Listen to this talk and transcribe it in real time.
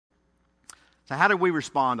So how did we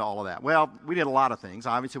respond to all of that? Well, we did a lot of things.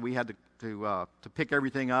 Obviously, we had to pick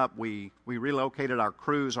everything up. We relocated our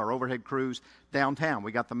crews, our overhead crews, downtown.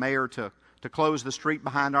 We got the mayor to close the street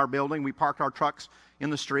behind our building. We parked our trucks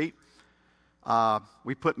in the street.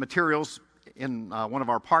 We put materials in one of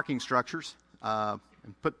our parking structures and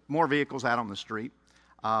put more vehicles out on the street.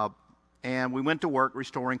 And we went to work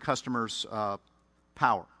restoring customers'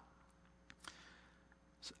 power.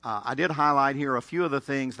 I did highlight here a few of the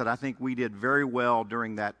things that I think we did very well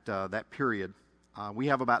during that period. We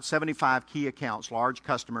have about 75 key accounts, large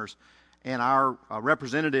customers, and our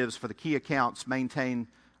representatives for the key accounts maintain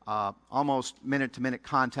almost minute-to-minute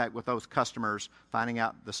contact with those customers, finding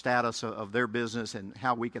out the status of their business and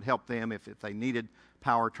how we could help them if they needed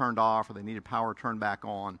power turned off or they needed power turned back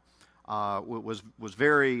on. It was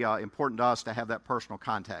very important to us to have that personal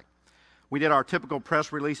contact. We did our typical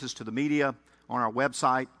press releases to the media on our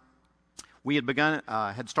website. We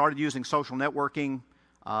had started using social networking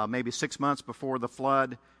maybe 6 months before the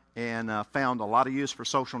flood, and found a lot of use for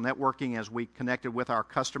social networking as we connected with our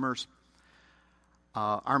customers.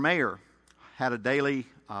 Our mayor had a daily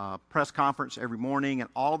press conference every morning, and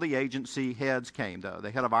all the agency heads came. The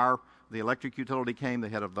head of the electric utility came, the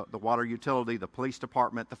head of the water utility, the police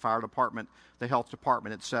department, the fire department, the health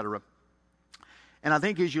department, etc. And I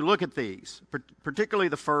think as you look at these, particularly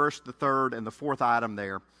the first, the third, and the fourth item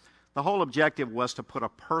there, the whole objective was to put a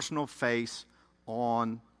personal face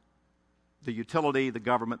on the utility, the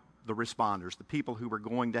government, the responders, the people who were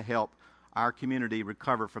going to help our community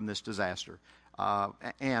recover from this disaster.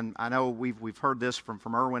 And I know we've heard this from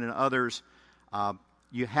Irwin and others.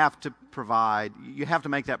 You have to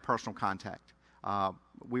make that personal contact.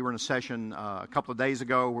 We were in a session a couple of days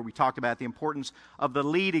ago where we talked about the importance of the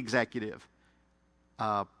lead executive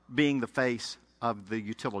being the face of the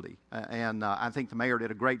utility. And I think the mayor did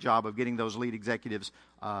a great job of getting those lead executives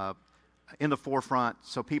in the forefront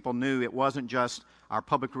so people knew it wasn't just our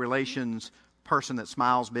public relations person that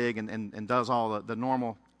smiles big and does all the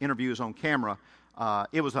normal interviews on camera.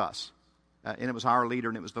 It was us. And it was our leader,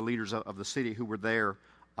 and it was the leaders of the city who were there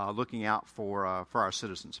looking out for our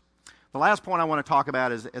citizens. The last point I want to talk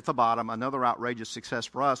about is at the bottom, another outrageous success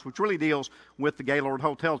for us, which really deals with the Gaylord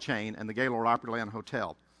Hotel chain and the Gaylord Opryland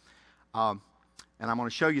Hotel. And I'm going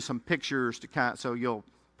to show you some pictures so you'll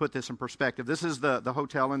put this in perspective. This is the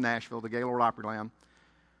hotel in Nashville, the Gaylord Opryland.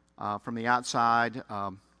 From the outside,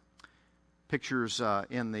 pictures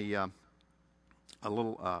in a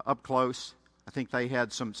little up close. I think they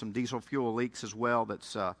had some diesel fuel leaks as well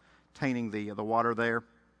that's tainting the water there.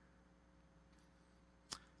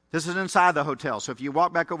 This is inside the hotel. So if you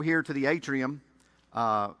walk back over here to the atrium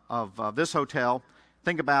of this hotel,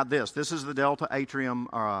 think about this. This is the Delta atrium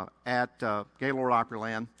at Gaylord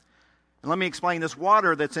Opryland. And let me explain, this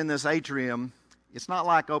water that's in this atrium, it's not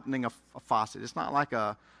like opening a faucet. It's not like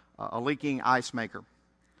a leaking ice maker.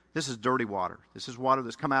 This is dirty water. This is water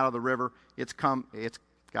that's come out of the river. It's got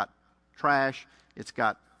trash, it's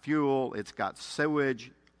got fuel, it's got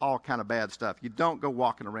sewage, all kind of bad stuff. You don't go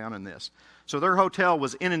walking around in this. So their hotel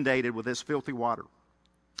was inundated with this filthy water.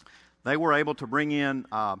 They were able to bring in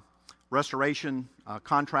restoration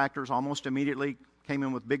contractors almost immediately, came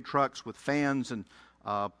in with big trucks with fans and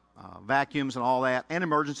vacuums and all that, and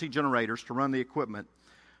emergency generators to run the equipment.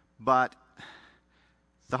 But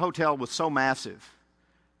the hotel was so massive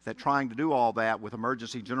that trying to do all that with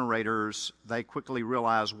emergency generators, they quickly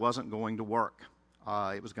realized wasn't going to work.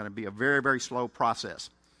 It was going to be a very, very slow process.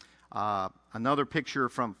 Another picture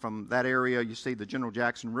from that area, you see the General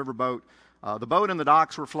Jackson riverboat. The boat and the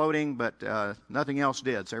docks were floating, but nothing else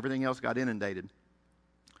did, so everything else got inundated.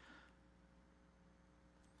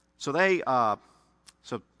 So it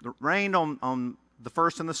rained on the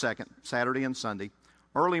first and the second, Saturday and Sunday.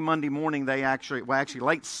 Early Monday morning,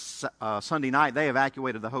 late Sunday night, they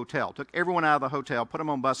evacuated the hotel. Took everyone out of the hotel, put them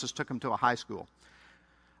on buses, took them to a high school.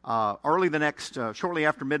 Shortly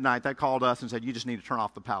after midnight, they called us and said, "You just need to turn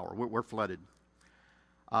off the power. We're flooded."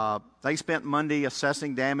 They spent Monday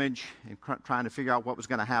assessing damage and trying to figure out what was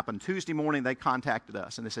going to happen. Tuesday morning, they contacted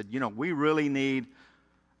us and they said, "We really need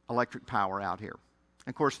electric power out here."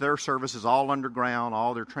 And of course, their service is all underground.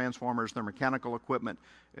 All their transformers, their mechanical equipment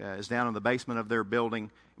is down in the basement of their building.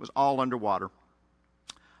 It was all underwater.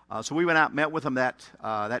 So we went out and met with them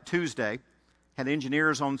that Tuesday. Had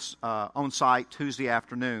engineers on site Tuesday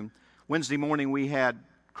afternoon. Wednesday morning, we had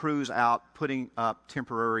crews out putting up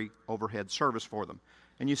temporary overhead service for them.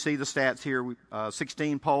 And you see the stats here,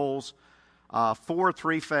 16 poles, 4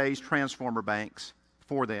 three-phase transformer banks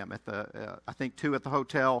for them. I think 2 at the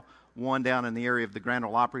hotel, 1 down in the area of the Grand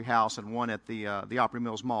Ole Opry House, and 1 at the Opry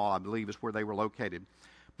Mills Mall, I believe, is where they were located.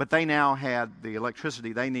 But they now had the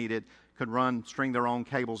electricity they needed, could string their own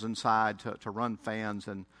cables inside to run fans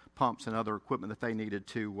and pumps and other equipment that they needed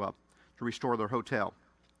to restore their hotel.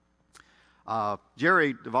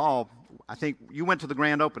 Jerry Duvall, I think you went to the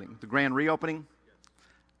grand opening, the grand reopening,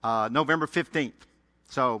 November 15th.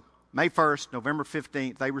 So May 1st, November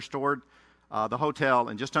 15th, they restored the hotel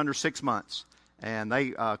in just under 6 months. And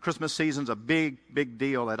Christmas season's a big, big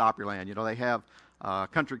deal at Opryland. You know, they have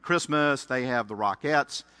Country Christmas, they have the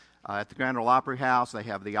Rockettes at the Grand Ole Opry House, they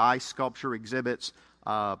have the ice sculpture exhibits,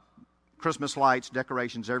 Christmas lights,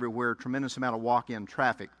 decorations everywhere, tremendous amount of walk-in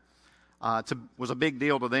traffic. It was a big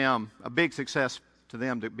deal to them, a big success to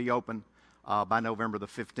them to be open by November the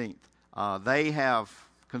 15th. They have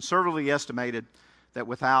conservatively estimated that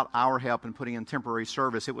without our help in putting in temporary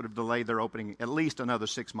service, it would have delayed their opening at least another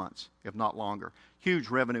 6 months, if not longer. Huge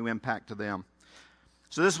revenue impact to them.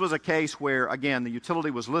 So this was a case where, again, the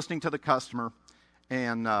utility was listening to the customer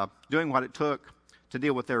and doing what it took to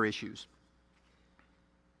deal with their issues.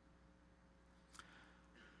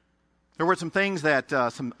 There were some things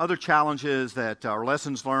some other challenges that are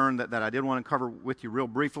lessons learned that I did want to cover with you real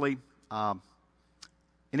briefly. In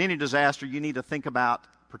any disaster, you need to think about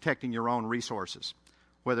protecting your own resources.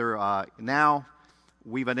 Whether now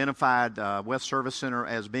we've identified West Service Center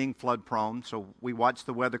as being flood prone, so we watch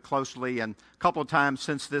the weather closely, and a couple of times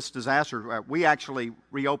since this disaster, we actually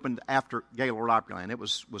reopened after Gaylord Opryland. It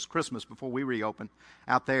was Christmas before we reopened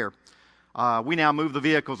out there. We now move the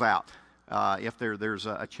vehicles out if there's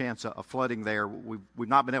a chance of flooding there. We've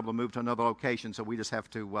not been able to move to another location, so we just have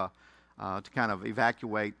to kind of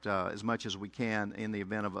evacuate as much as we can in the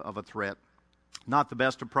event of a threat. Not the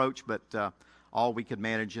best approach, but all we could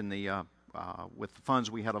manage with the funds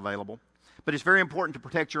we had available. But it's very important to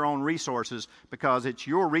protect your own resources because it's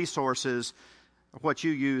your resources, what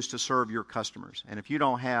you use to serve your customers. And if you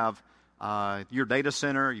don't have your data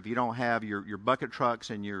center, if you don't have your bucket trucks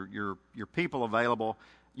and your people available,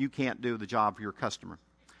 you can't do the job for your customer.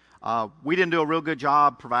 We didn't do a real good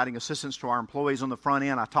job providing assistance to our employees on the front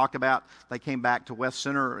end. I talked about they came back to West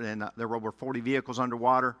Center and there were over 40 vehicles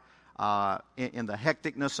underwater. In the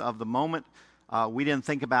hecticness of the moment, we didn't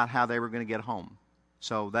think about how they were going to get home.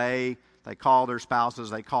 So they called their spouses,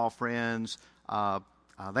 they called friends.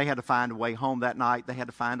 They had to find a way home that night. They had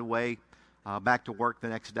to find a way back to work the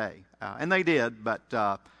next day. And they did, but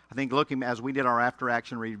I think looking as we did our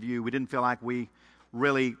after-action review, we didn't feel like we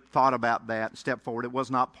really thought about that step forward. It was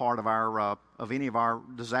not part of any of our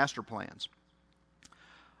disaster plans.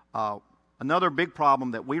 Another big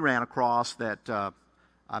problem that we ran across that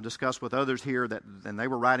I've discussed with others here and they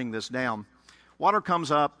were writing this down. Water comes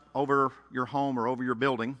up over your home or over your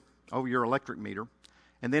building, over your electric meter,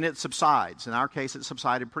 and then it subsides. In our case, it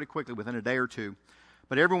subsided pretty quickly within a day or two.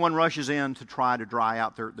 But everyone rushes in to try to dry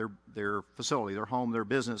out their facility, their home, their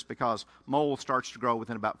business, because mold starts to grow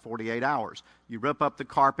within about 48 hours. You rip up the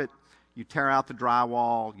carpet, you tear out the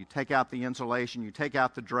drywall, you take out the insulation, you take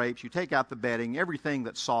out the drapes, you take out the bedding, everything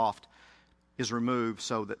that's soft is removed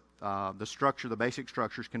so that the basic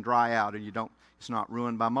structures can dry out and it's not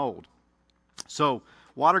ruined by mold. So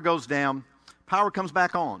water goes down, power comes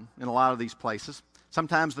back on in a lot of these places.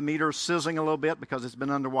 Sometimes the meter is sizzling a little bit because it's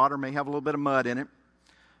been underwater, may have a little bit of mud in it.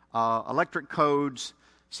 Electric codes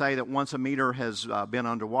say that once a meter has been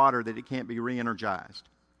underwater that it can't be re-energized.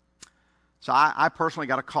 So I personally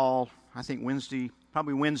got a call, I think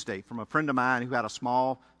probably Wednesday, from a friend of mine who had a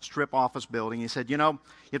small strip office building. He said,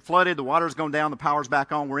 it flooded, the water's going down, the power's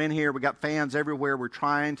back on, we're in here, we got fans everywhere, we're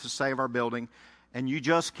trying to save our building, and you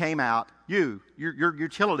just came out, your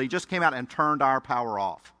utility just came out and turned our power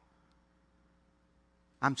off.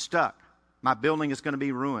 I'm stuck. My building is going to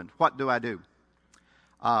be ruined. What do I do?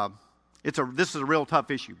 This is a real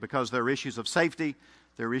tough issue because there are issues of safety,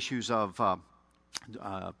 there are issues of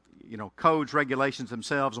codes, regulations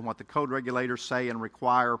themselves, and what the code regulators say and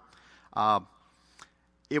require.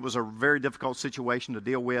 It was a very difficult situation to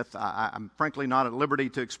deal with. I'm frankly not at liberty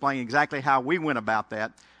to explain exactly how we went about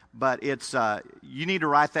that, but you need to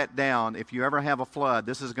write that down. If you ever have a flood,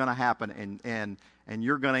 this is going to happen, and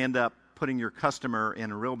you're going to end up putting your customer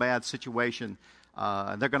in a real bad situation.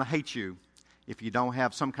 They're going to hate you if you don't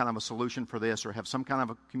have some kind of a solution for this or have some kind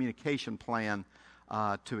of a communication plan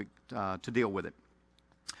to deal with it.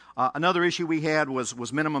 Another issue we had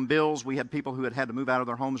was minimum bills. We had people who had to move out of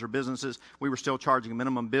their homes or businesses. We were still charging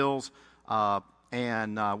minimum bills,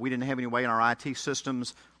 and we didn't have any way in our IT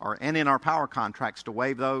systems and in our power contracts to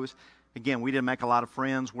waive those. Again, we didn't make a lot of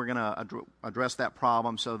friends. We're going to address that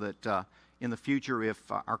problem so that in the future, if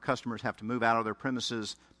our customers have to move out of their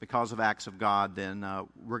premises because of acts of God, then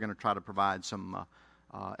we're going to try to provide some,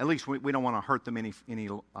 at least we don't want to hurt them any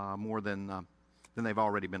more than then they've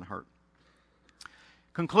already been hurt.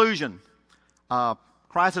 Conclusion.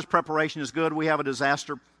 Crisis preparation is good. We have a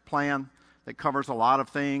disaster plan that covers a lot of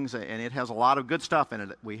things, and it has a lot of good stuff in it.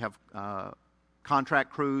 We have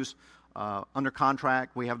contract crews under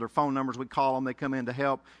contract. We have their phone numbers. We call them. They come in to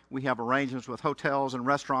help. We have arrangements with hotels and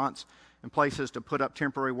restaurants and places to put up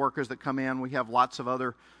temporary workers that come in. We have lots of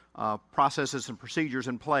other processes and procedures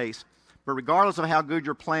in place. But regardless of how good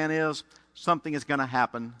your plan is, something is going to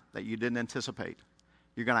happen that you didn't anticipate.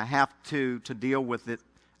 You're going to have to deal with it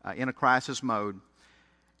in a crisis mode.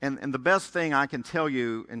 And the best thing I can tell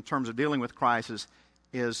you in terms of dealing with crisis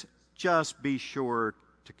is just be sure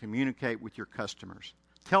to communicate with your customers.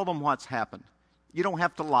 Tell them what's happened. You don't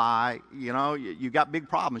have to lie. You know, you've got big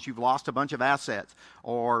problems. You've lost a bunch of assets,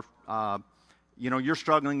 or you're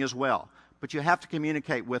struggling as well. But you have to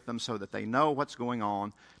communicate with them so that they know what's going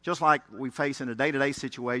on. Just like we face in a day-to-day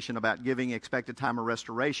situation about giving expected time of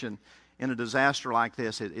restoration, in a disaster like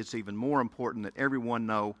this, it's even more important that everyone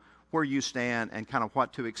know where you stand and kind of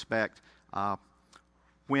what to expect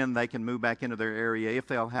when they can move back into their area, if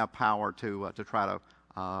they'll have power to try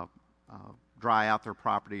to dry out their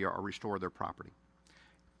property or restore their property.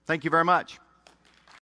 Thank you very much.